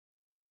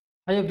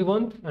Hi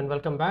everyone and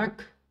welcome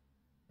back.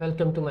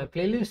 Welcome to my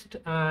playlist,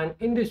 and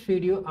in this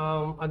video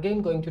I'm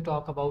again going to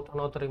talk about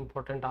another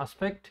important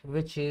aspect,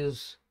 which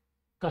is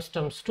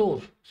custom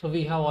store. So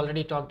we have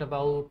already talked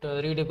about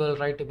readable,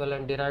 writable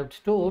and derived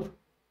store.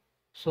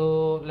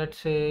 So let's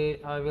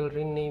say I will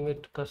rename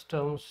it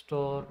custom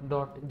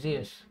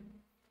store.js.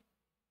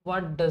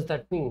 What does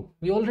that mean?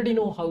 We already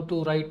know how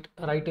to write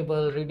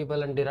writable,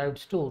 readable and derived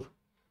store.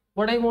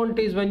 What I want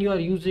is when you are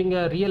using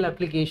a real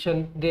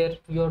application, there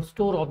your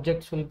store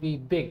objects will be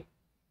big.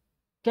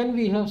 Can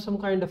we have some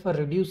kind of a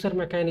reducer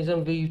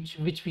mechanism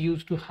which we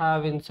used to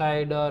have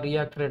inside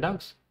React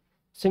Redux?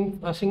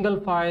 A single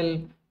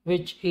file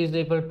which is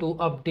able to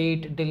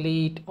update,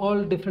 delete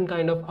all different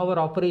kind of our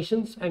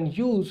operations and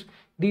use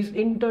these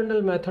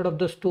internal method of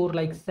the store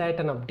like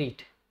set and update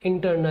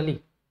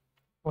internally.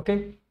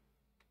 Okay,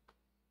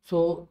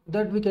 so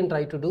that we can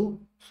try to do.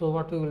 So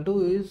what we will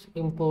do is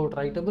import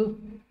writable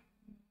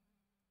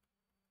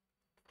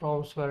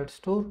from Svelte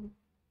store,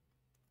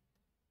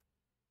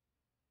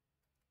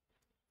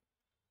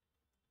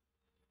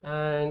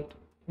 and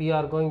we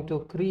are going to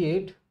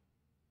create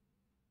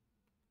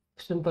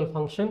simple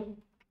function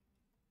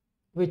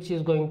which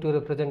is going to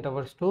represent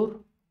our store,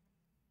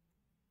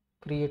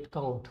 create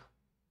count.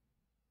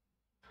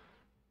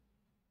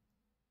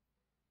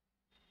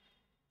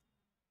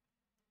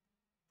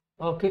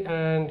 Okay,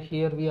 and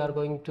here we are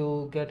going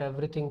to get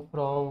everything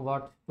from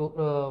what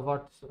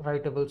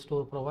writable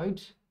store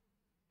provides.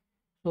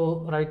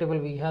 So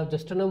writable, we have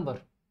just a number,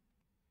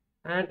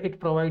 and it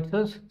provides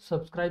us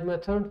subscribe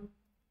method,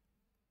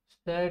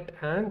 set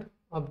and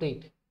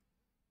update.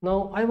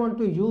 Now I want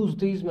to use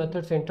these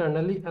methods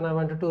internally, and I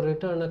wanted to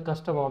return a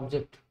custom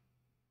object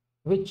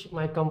which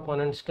my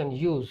components can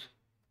use.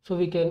 So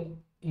we can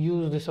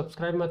use the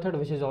subscribe method,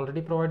 which is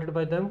already provided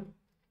by them.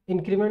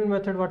 Increment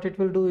method, what it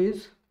will do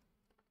is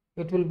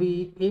it will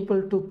be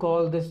able to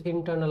call this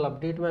internal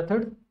update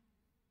method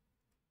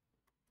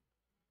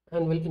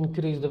and will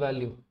increase the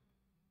value.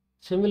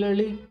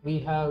 Similarly, we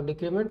have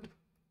decrement.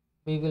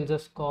 We will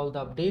just call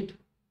the update,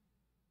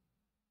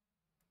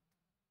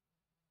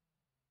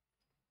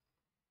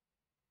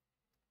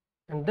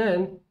 and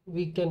then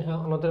we can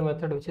have another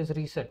method which is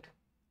reset,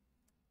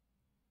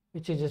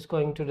 which is just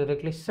going to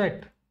directly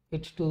set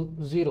it to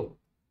 0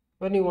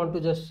 when you want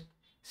to just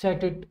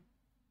set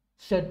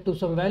to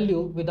some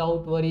value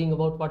without worrying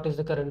about what is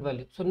the current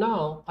value. So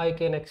now I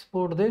can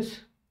export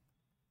this,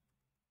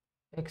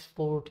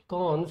 export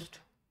const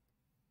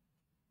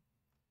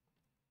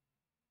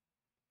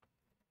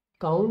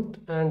count,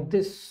 and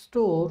this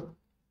store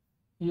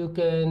you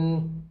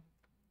can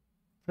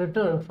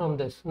return from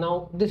this.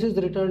 Now this is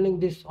returning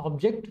this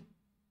object.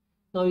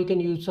 Now you can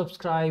use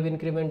subscribe,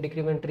 increment,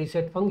 decrement,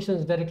 reset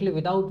functions directly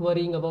without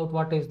worrying about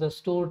what is the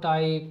store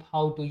type,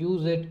 how to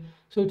use it.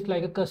 So it's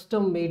like a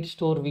custom made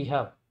store we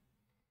have.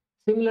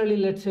 Similarly,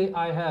 let's say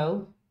I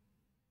have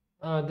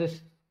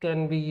this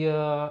can be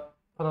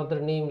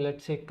another name,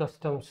 let's say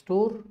custom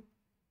store.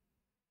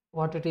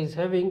 What it is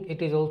having,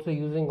 it is also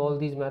using all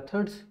these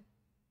methods,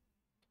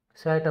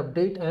 set,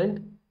 update,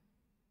 and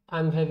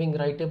I'm having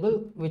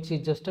writable, which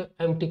is just an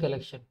empty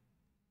collection.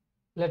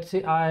 Let's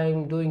say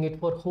I'm doing it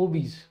for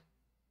hobbies.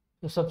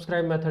 The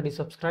subscribe method is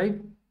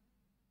subscribe.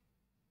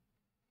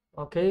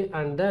 Okay,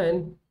 and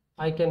then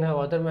I can have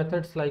other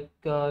methods like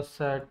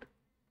set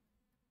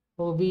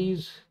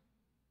hobbies,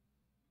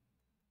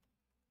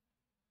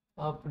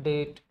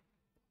 update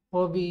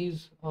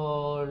hobbies,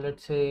 or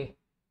let's say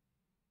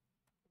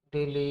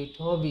delete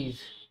hobbies,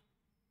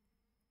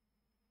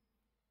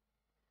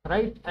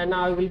 right? And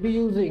I will be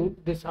using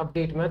this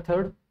update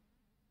method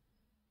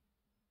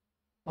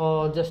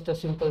or just a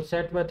simple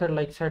set method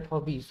like set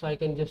hobbies. So I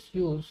can just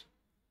use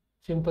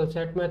simple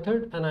set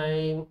method, and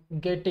I'm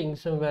getting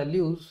some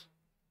values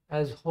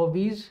as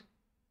hobbies,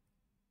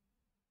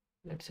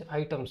 let's say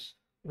items,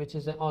 which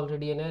is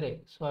already an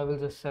array. So I will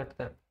just set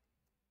them.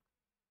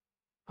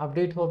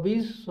 Update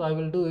hobbies, so I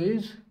will do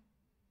is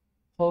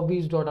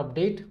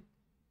hobbies.update.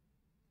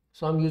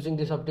 So I'm using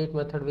this update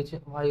method which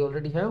I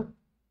already have,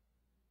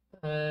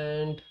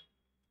 and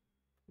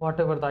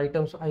whatever the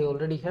items I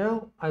already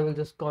have, I will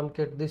just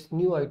concat this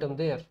new item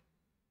there.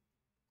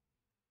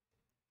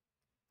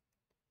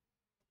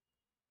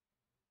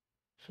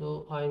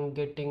 So I'm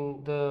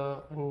getting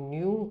the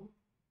new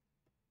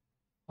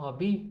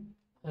hobby,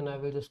 and I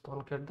will just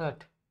concat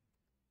that.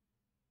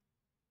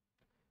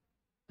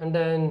 And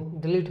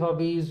then delete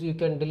hobbies, you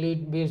can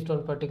delete based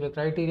on particular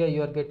criteria.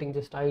 You are getting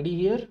just ID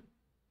here,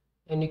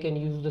 and you can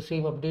use the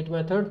same update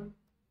method.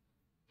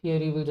 Here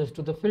you will just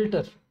do the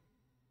filter,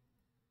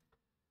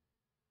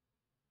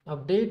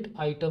 update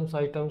items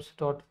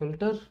dot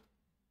filter,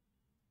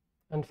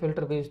 and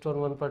filter based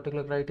on one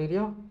particular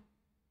criteria.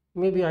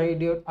 Maybe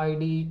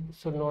ID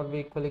should not be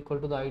equal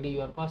to the ID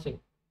you are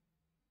passing,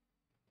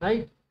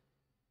 right?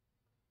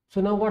 So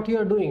now what you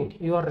are doing,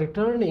 you are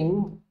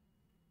returning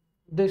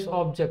this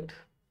object.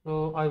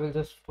 So I will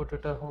just put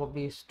it a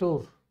hobby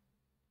store,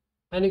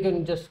 and you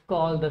can just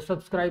call the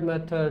subscribe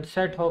method,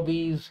 set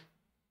hobbies,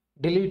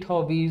 delete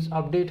hobbies,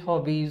 update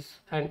hobbies,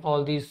 and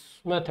all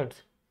these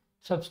methods.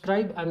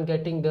 subscribe, I'm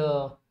getting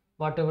the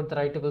whatever the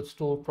writable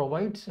store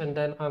provides, and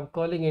then I'm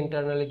calling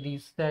internally the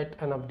set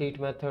and update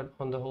method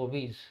on the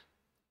hobbies.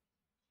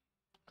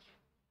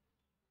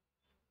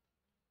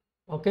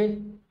 Okay,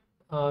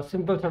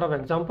 simple set of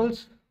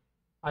examples.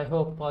 I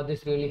hope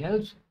this really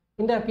helps.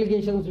 In the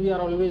applications, we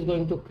are always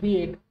going to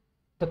create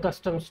the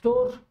custom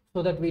store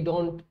so that we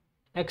don't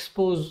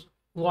expose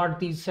what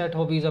these set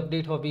hobbies,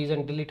 update hobbies,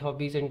 and delete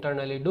hobbies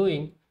internally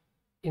doing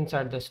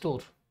inside the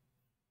store.